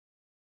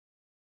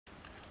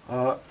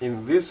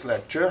In this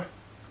lecture,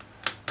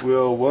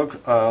 we'll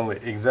work on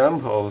the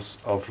examples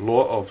of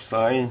law of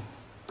sine.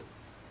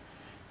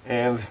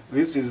 And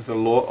this is the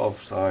law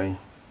of sine.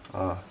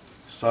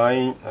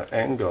 Sine an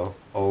angle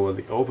over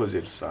the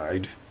opposite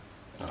side.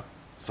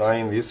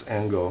 Sine this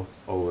angle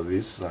over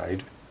this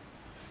side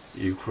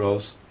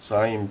equals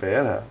sine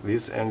beta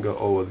this angle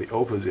over the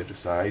opposite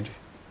side,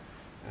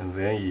 and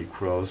then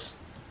equals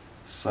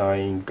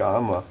sine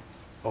gamma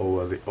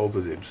over the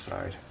opposite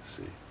side.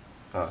 See,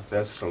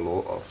 that's the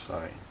law of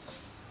sine.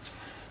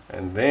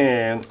 And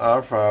then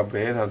alpha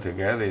beta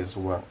together is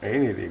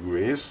 180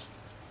 degrees.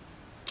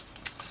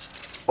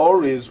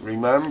 Always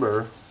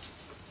remember,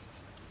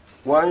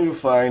 when you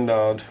find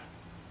out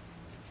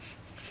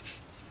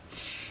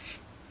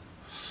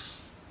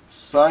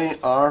sine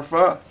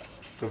alpha,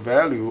 the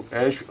value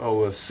h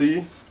over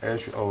c,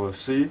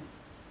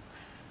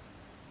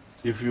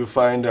 if you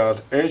find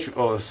out h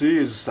over c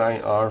is sine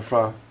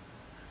alpha,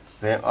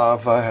 then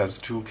alpha has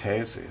two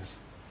cases.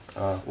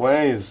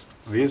 One is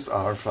this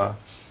alpha,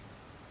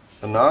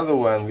 another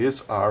one,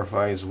 this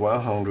alpha is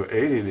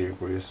 180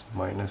 degrees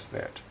minus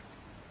that.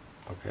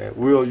 Okay,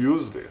 we'll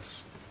use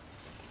this.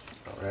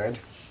 Alright?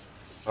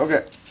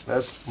 Okay,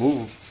 let's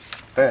move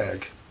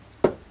back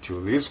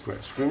to this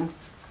question.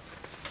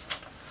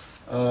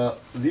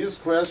 This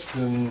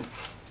question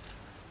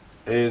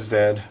is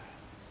that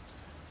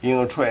in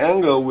a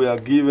triangle we are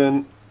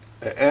given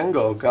an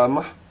angle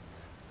gamma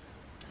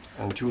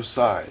and two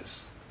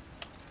sides,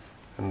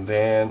 and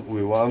then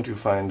we want to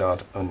find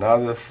out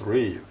another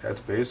three.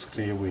 That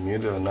basically we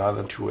need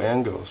another two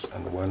angles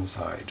and one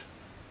side.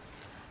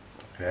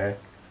 Okay,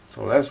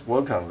 so let's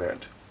work on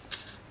that.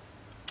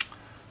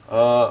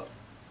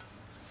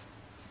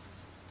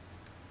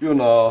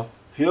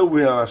 Here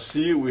we have a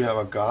c, we have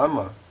a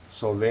gamma.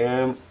 So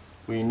then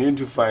we need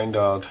to find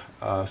out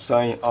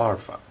sine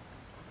alpha.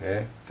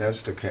 Okay,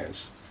 that's the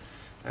case.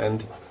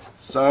 And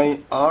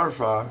sine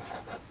alpha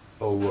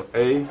over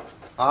a,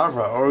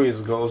 alpha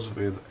always goes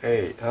with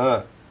a,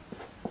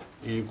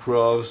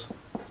 equals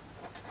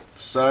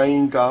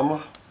sine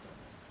gamma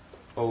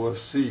over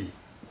c.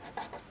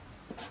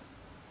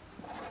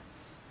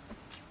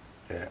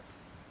 Yeah.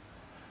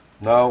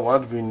 Now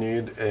what we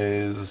need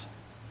is,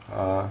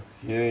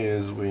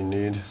 we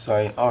need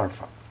sine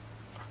alpha.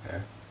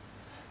 Okay.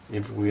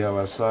 If we have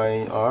a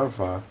sine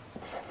alpha,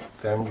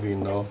 then we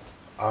know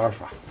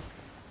alpha.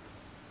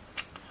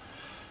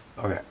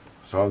 Okay,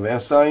 so then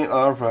sine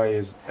alpha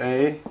is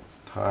a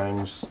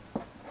times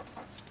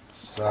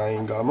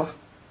sine gamma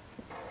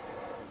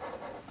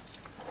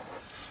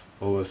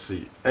over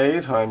c.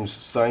 A times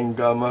sine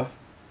gamma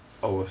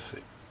over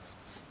c.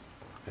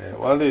 Okay,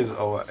 what is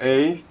over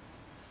a?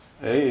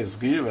 A is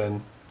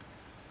given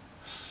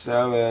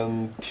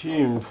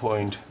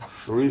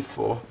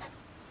 17.34.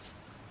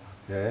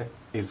 Okay,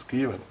 is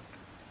given.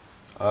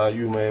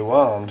 You may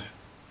want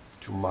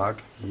to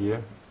mark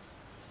here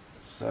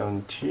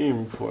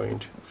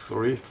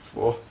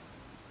 17.34,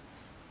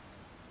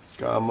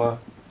 gamma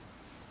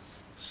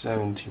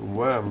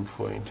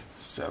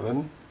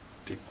 71.7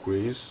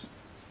 degrees,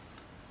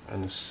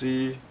 and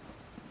c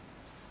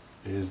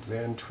is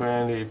then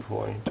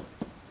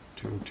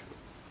 20.22.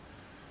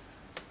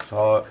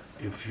 So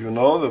if you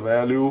know the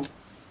value,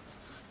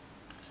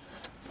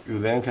 you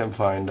then can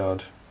find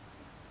out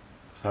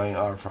sine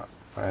alpha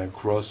by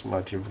cross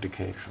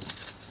multiplication.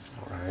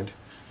 Alright,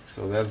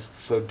 so that's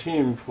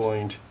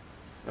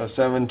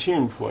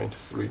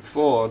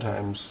 17.34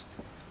 times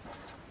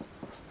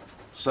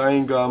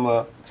sine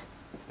gamma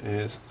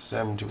is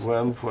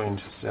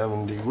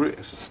 71.7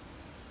 degrees.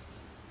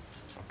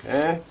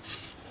 Okay,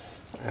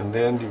 and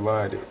then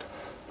divided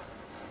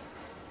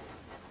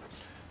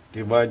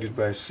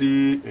by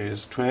c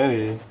is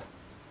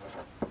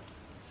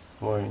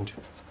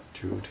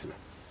 20.22.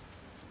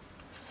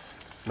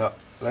 Now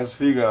let's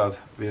figure out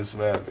this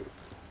value.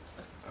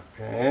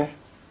 Okay.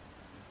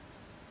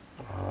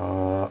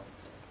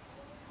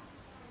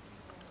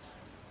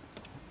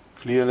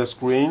 Clear the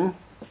screen.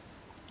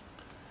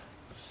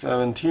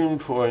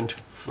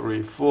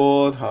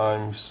 17.34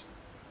 times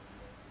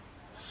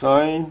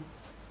sine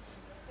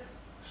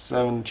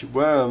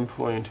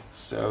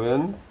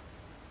 71.7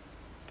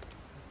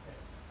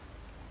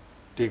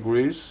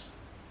 degrees.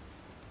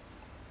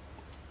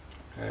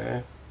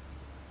 Okay.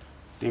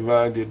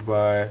 Divided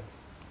by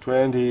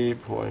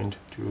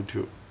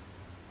 20.22.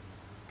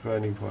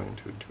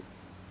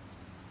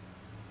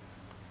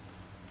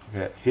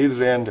 Okay,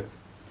 hit enter.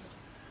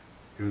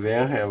 You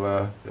then have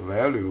the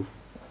value,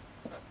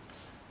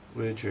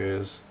 which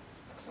is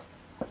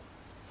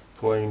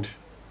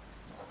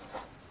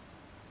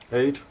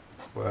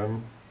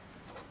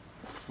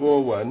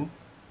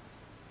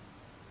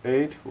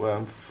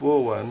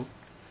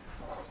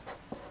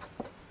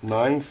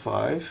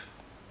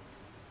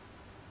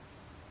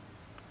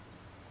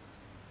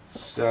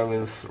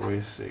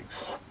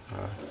 736.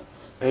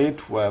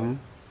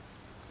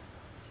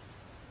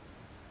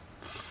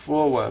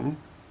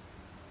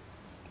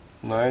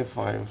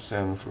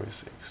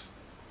 8141.95736.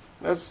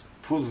 Let's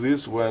put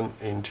this one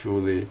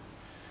into the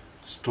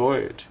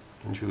storage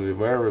into the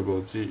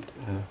variable z.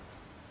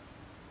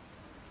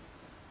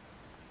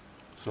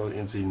 So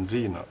it's in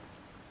z now.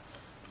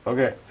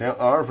 Okay, then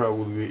alpha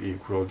would be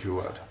equal to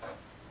what?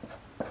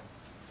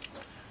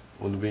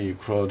 Would be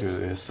equal to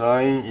the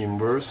sine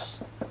inverse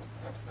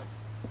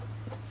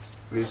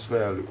this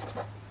value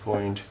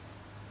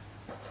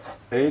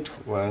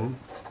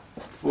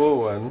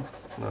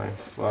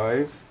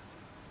 0.814195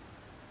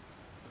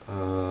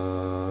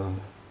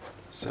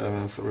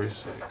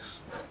 736.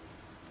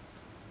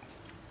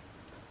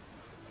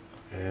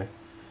 Okay,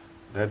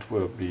 that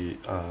will be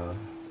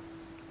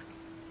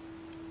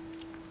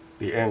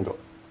the angle.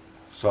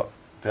 So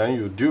then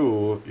you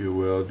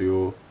will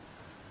do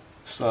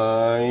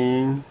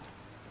sine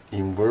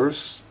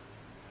inverse,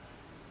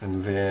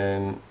 and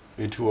then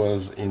it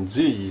was in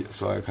z,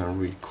 so I can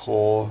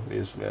recall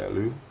this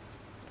value.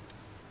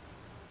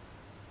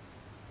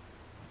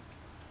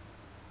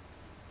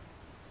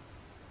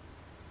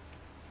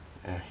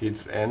 And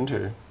hit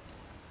enter.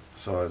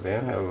 So I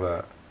then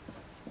have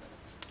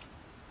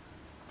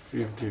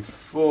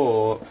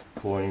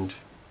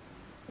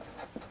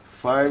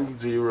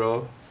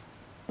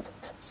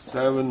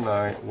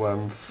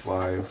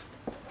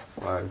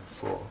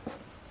 54.50791554.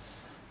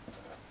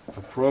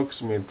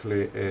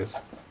 Approximately is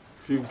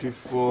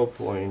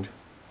 54.51.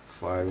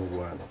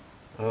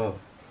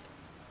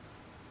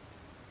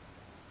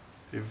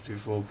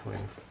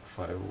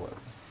 54.51.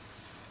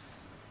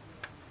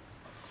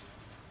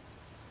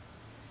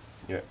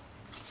 Yeah,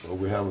 so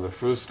we have the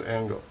first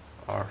angle,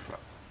 alpha.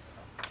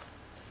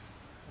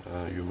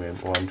 You may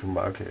want to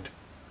mark it.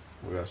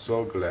 We are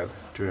so glad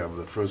to have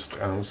the first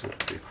answer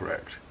be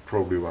correct.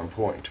 Probably 1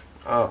 point.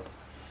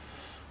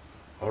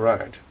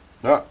 Alright,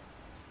 now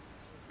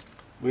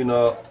we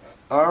know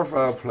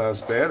alpha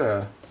plus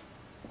beta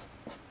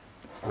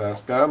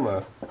plus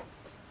gamma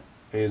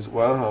is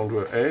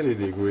 180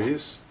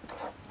 degrees.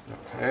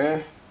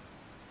 Okay,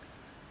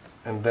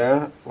 and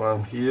then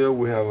one here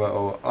we have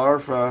our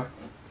alpha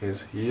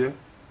is here.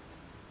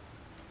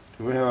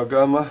 Do we have a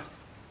gamma?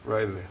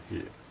 Right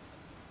here.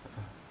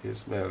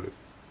 His value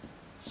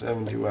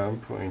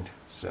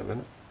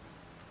 71.7,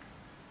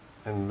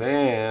 and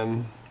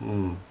then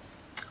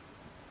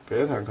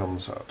beta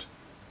comes out.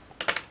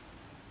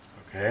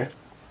 Okay,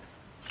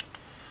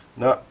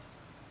 now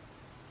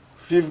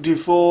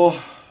 54,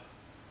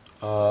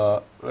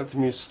 let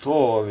me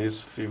store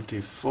this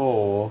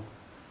 54.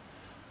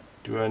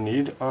 Do I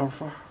need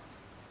alpha?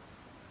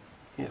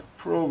 Yeah,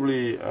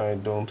 probably I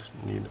don't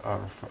need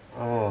alpha.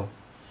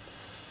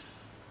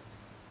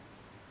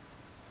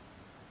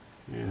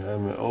 Yeah, I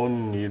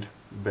only need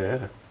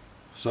beta.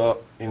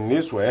 So in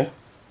this way,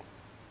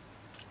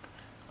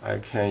 I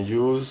can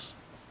use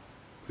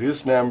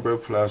this number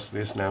plus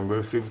this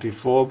number,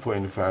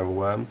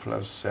 54.51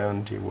 plus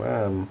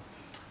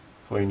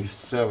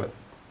 71.7.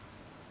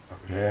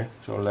 Okay,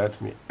 so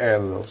let me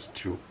add those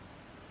two.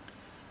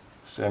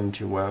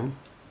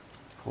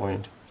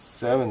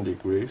 71.7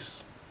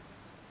 degrees.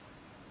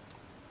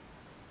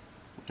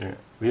 Yeah,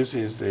 this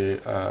is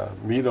the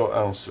middle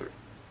answer,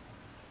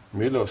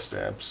 middle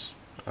steps.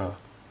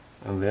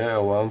 And then I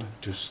want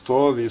to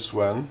store this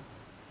one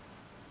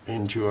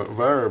into a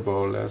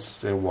variable, let's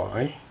say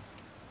y.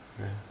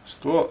 Okay,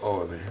 store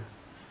over there.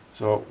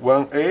 So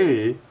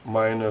 180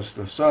 minus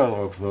the sum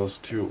of those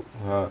two.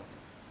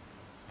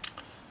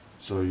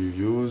 So you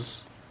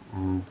use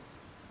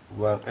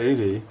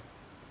 180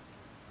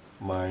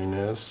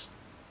 minus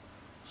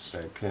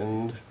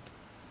second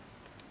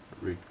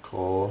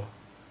recall.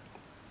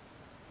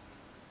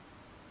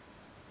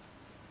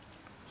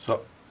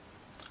 So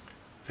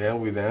then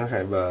we then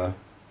have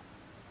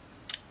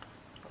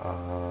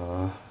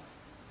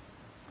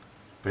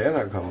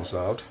beta comes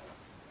out.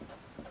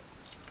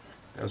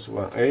 That's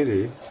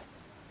 180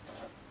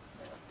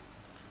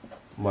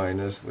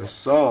 minus the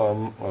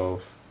sum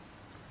of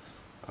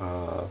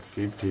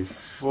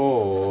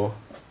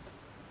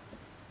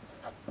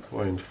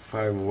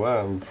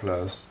 54.51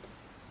 plus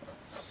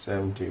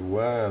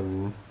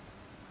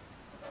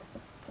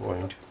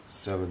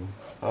 71.7.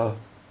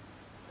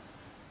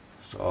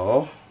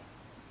 So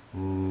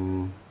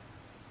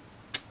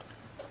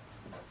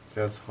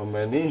that's how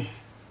many?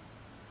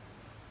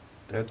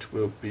 That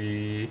will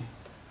be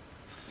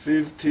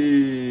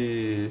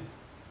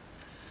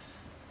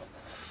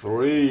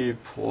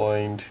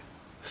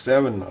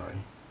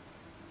 53.79.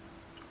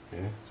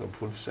 Okay, so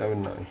put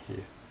 79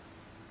 here.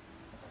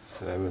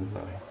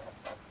 79.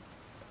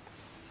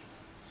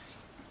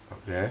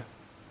 Okay.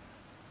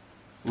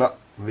 Now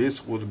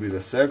this would be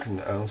the second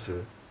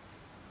answer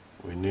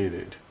we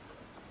needed.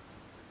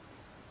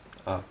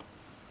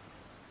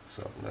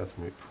 So let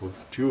me put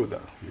 2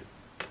 down here.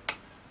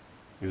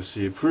 You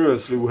see,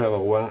 previously we have a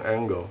one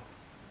angle,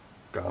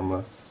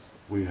 gamma.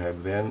 We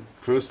have then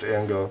first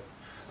angle,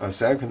 a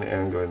second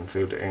angle, and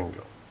third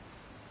angle.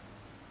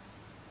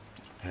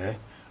 Okay.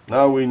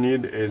 Now we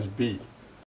need is B.